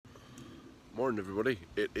Morning, everybody.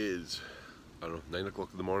 It is, I don't know, 9 o'clock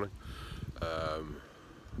in the morning. I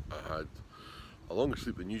had a longer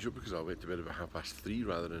sleep than usual because I went to bed about 3:30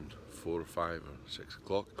 rather than 4 or 5 or 6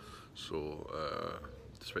 o'clock. So,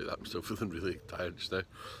 despite that, I'm still feeling really tired just now.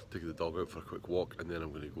 Taking the dog out for a quick walk, and then I'm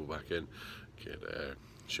going to go back in, get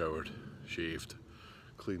showered, shaved,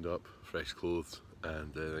 cleaned up, fresh clothes,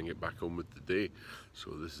 and then get back on with the day.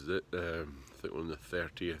 So, this is it. I think we're on the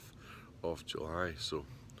 30th of July, so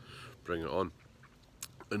bring it on.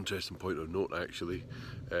 Interesting point of note, actually,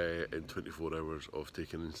 in 24 hours of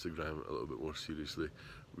taking Instagram a little bit more seriously,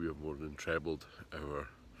 we have more than trebled our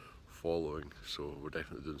following, so we're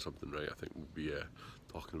definitely doing something right. I think we'll be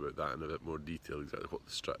talking about that in a bit more detail, exactly what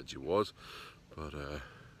the strategy was, but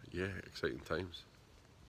yeah, exciting times.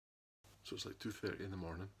 So it's like 2:30 in the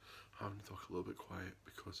morning, having to talk a little bit quiet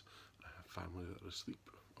because I have family that are asleep,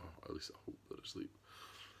 or at least I hope they're asleep.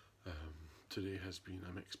 Today has been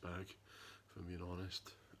a mixed bag, if I'm being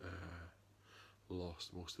honest.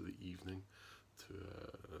 Lost most of the evening to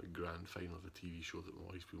a grand final of a TV show that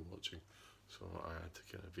my wife's been watching, so I had to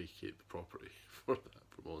kind of vacate the property for that,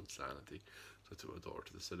 for my own sanity. So I took my daughter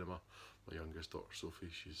to the cinema. My youngest daughter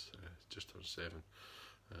Sophie, she's just turned 7.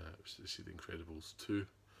 To see The Incredibles 2.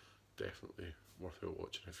 Definitely worthwhile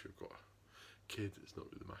watching if you've got a kid. It's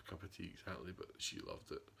not really my cup of tea exactly, but she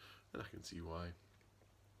loved it, and I can see why.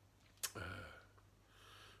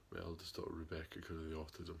 My eldest daughter Rebecca, because of the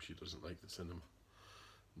autism, she doesn't like the cinema.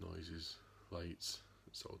 Noises, lights,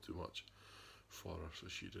 it's all too much for her, so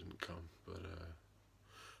she didn't come. But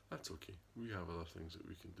that's okay. We have other things that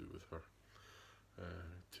we can do with her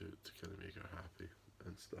to kind of make her happy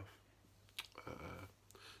and stuff.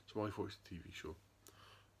 So my voice TV show.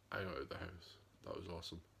 I got out of the house. That was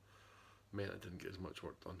awesome. Meant I didn't get as much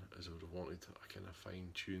work done as I would have wanted. I kind of fine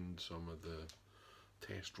tuned some of the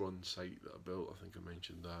test run site that I built. I think I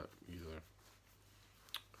mentioned that either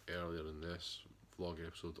earlier in this vlog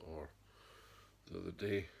episode or the other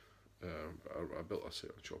day. I built a site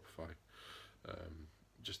on Shopify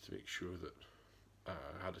just to make sure that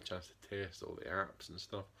I had a chance to test all the apps and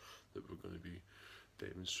stuff that we're going to be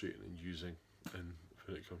demonstrating and using, and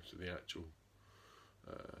when it comes to the actual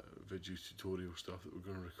video tutorial stuff that we're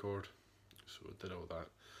going to record. So I did all that,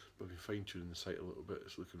 but I've been fine tuning the site a little bit.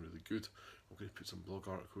 It's looking really good. I'm going to put some blog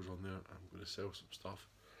articles on there. I'm going to sell some stuff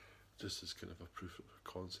just as kind of a proof of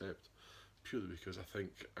concept, purely because I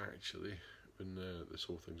think actually when this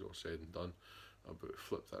whole thing's all said and done, I'll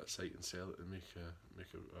flip that site and sell it and make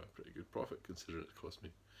a pretty good profit, considering it cost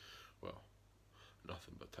me, well,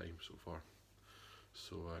 nothing but time so far.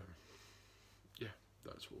 So yeah,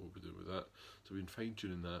 that's what we'll be doing with that. So we've been fine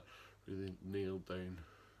tuning that, really nailed down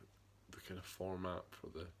the kind of format for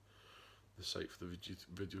the site for the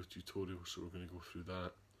video tutorial. So we're going to go through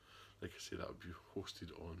that. Like I say, that would be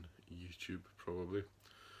hosted on YouTube probably.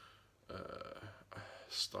 I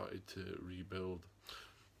started to rebuild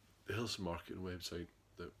the Hilson Marketing website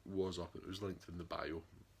that was up. It was linked in the bio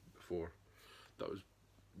before. That was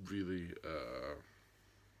really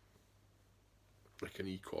like an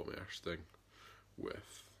e-commerce thing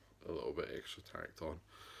with a little bit extra tacked on,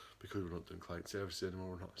 because we're not doing client services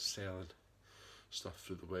anymore. We're not selling stuff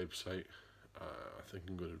through the website. I think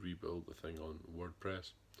I'm going to rebuild the thing on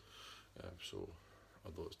WordPress. So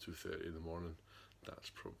although it's 2:30 in the morning,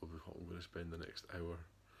 that's probably what I'm going to spend the next hour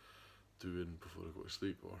doing before I go to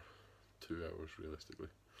sleep, or 2 hours realistically.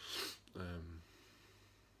 I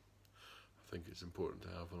think it's important to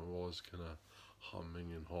have, and I was kind of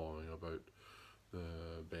humming and hawing about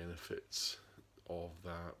the benefits of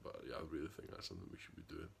that, but yeah, I really think that's something we should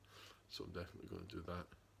be doing, so I'm definitely going to do that.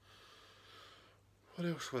 What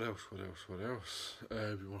else?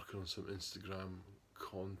 I've been working on some Instagram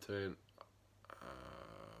content.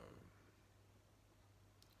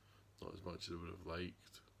 Not as much as I would have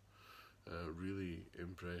liked. Really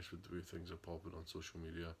impressed with the way things are popping on social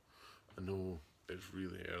media. I know it's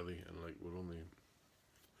really early, and like we're only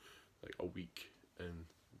like a week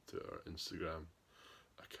into our Instagram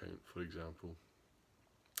account, for example,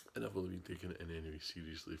 and I've only been taking it in anyway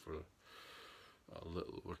seriously for a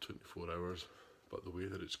little over 24 hours. But the way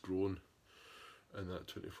that it's grown in that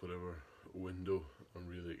 24-hour window, I'm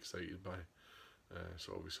really excited by.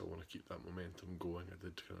 So obviously I want to keep that momentum going. I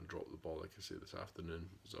did kind of drop the ball, like I say, this afternoon.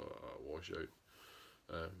 It was a washout.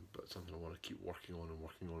 But something I want to keep working on. I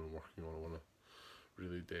want to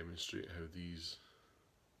really demonstrate how these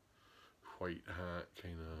white hat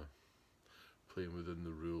kind of playing within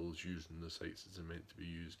the rules, using the sites as they're meant to be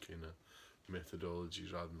used kind of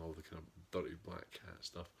methodologies, rather than all the kind of dirty black hat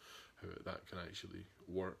stuff, how that can actually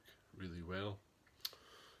work really well.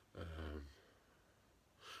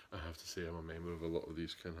 I have to say I'm a member of a lot of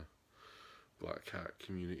these kind of black hat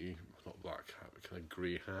community, not black hat, but kind of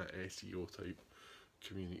grey hat SEO type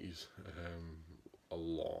communities. A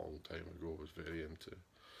long time ago, I was very into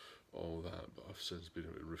all that, but I've since been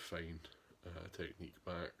able to refine technique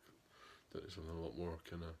back. That is something a lot more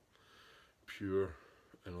kind of pure,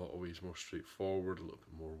 in a lot of ways more straightforward, a little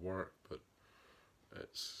bit more work, but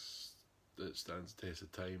it stands the test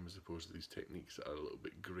of time as opposed to these techniques that are a little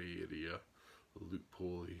bit grey area,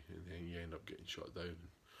 loopholey, and then you end up getting shut down and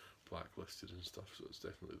blacklisted and stuff. So it's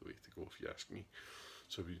definitely the way to go if you ask me.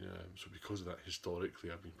 So because of that, historically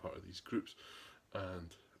I've been part of these groups,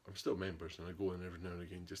 and I'm still members, and I go in every now and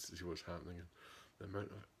again just to see what's happening, and the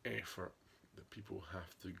amount of effort that people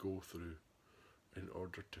have to go through in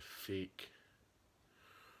order to fake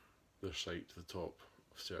their site to the top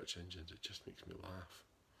of search engines, it just makes me laugh.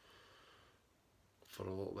 For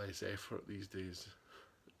a lot less effort these days,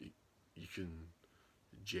 you can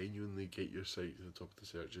genuinely get your site to the top of the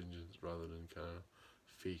search engines rather than kind of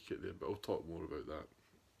fake it there. But I'll talk more about that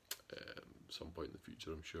some point in the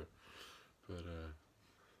future, I'm sure. But I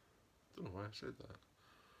don't know why I said that.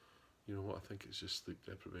 You know what, I think it's just sleep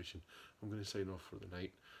deprivation. I'm going to sign off for the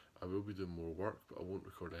night. I will be doing more work, but I won't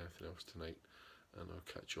record anything else tonight, and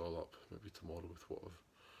I'll catch you all up maybe tomorrow with what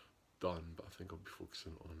I've done. But I think I'll be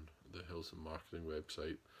focusing on the Hilson Marketing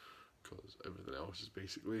website, because everything else is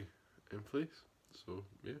basically in place. So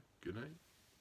yeah, good night.